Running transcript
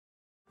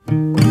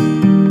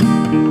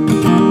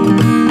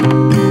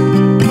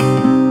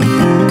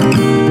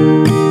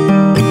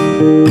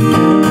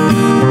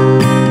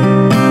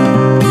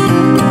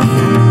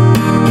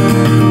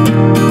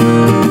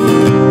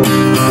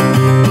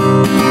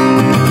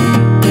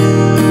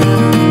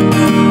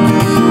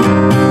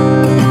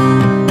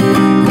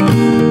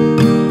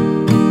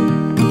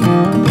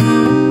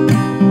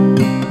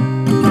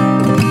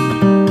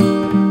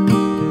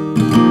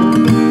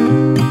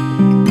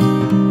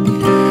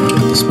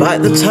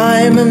Despite the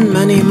time and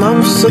many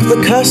months of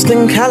the cursed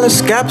and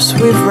callous gaps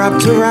we've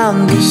wrapped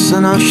around us,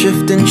 and our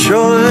shifting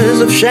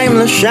shores of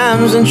shameless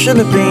shams and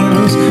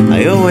should-have-beens,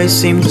 I always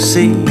seem to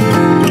see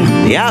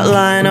the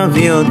outline of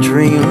your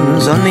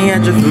dreams on the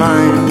edge of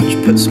mine,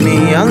 which puts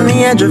me on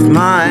the edge of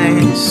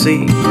my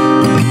seat.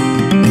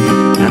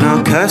 And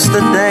I'll curse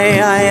the day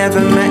I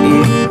ever met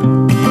you.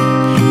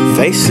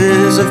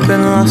 Faces have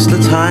been lost to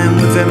time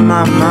within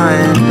my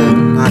mind,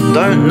 and I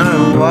don't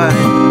know why.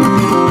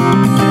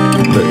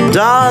 But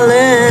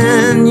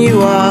darling,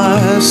 you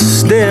are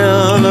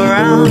still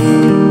around.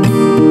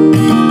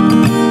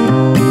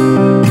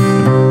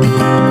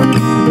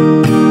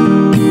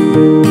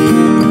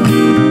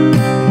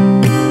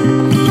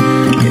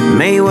 It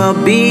may well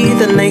be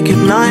the naked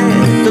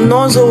night, the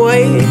nausea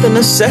away, the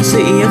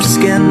necessity of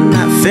skin,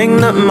 that thing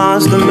that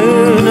mars the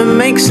moon and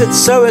makes it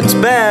so it's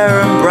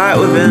bare and bright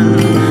within.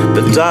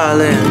 But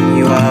darling,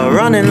 you are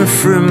running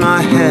through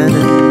my head,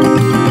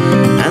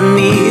 and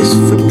these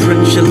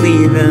footprints you're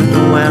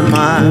leaving where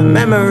my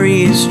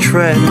memories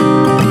tread.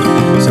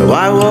 So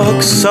I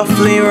walk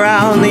softly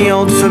round the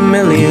old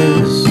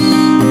familiars.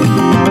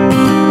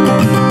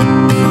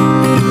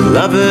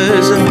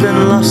 Lovers have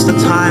been lost to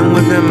time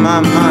within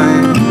my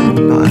mind,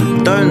 but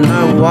I don't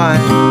know why.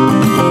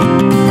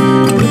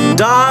 But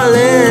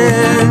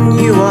darling,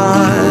 you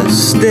are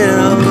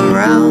still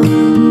around.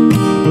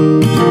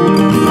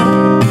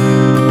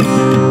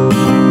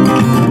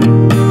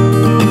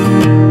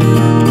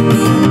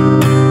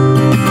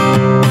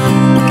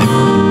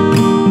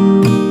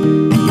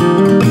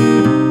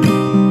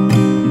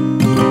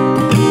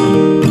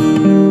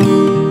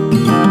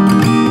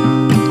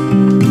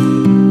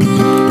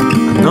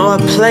 Our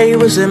play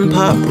was in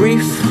part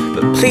brief,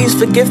 but please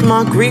forgive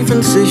my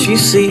grievances. You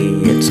see,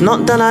 it's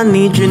not that I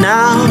need you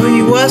now,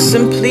 you were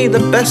simply the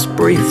best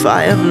brief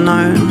I have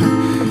known.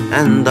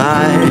 And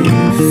I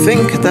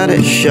think that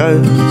it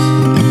shows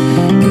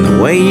in the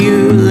way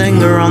you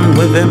linger on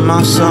within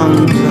my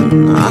songs,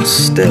 and I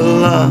still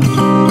love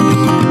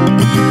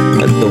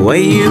at the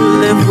way you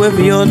live with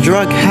your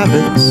drug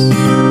habits.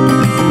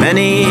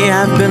 Many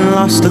have been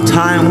lost to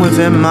time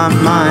within my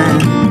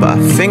mind, but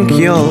I think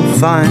you'll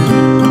find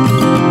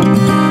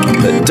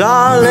but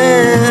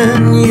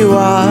darling, you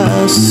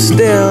are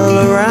still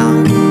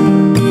around.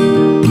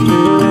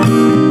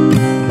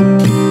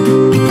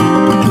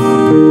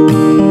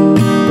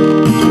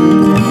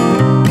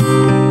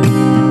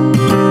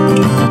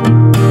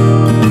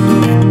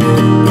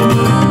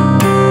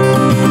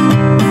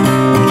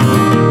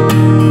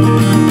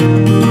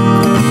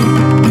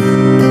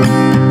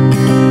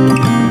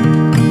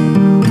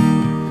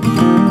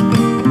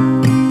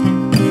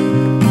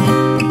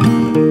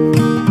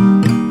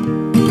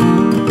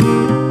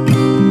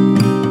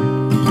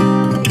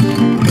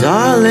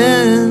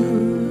 Darling,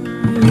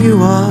 you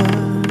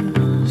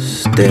are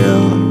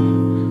still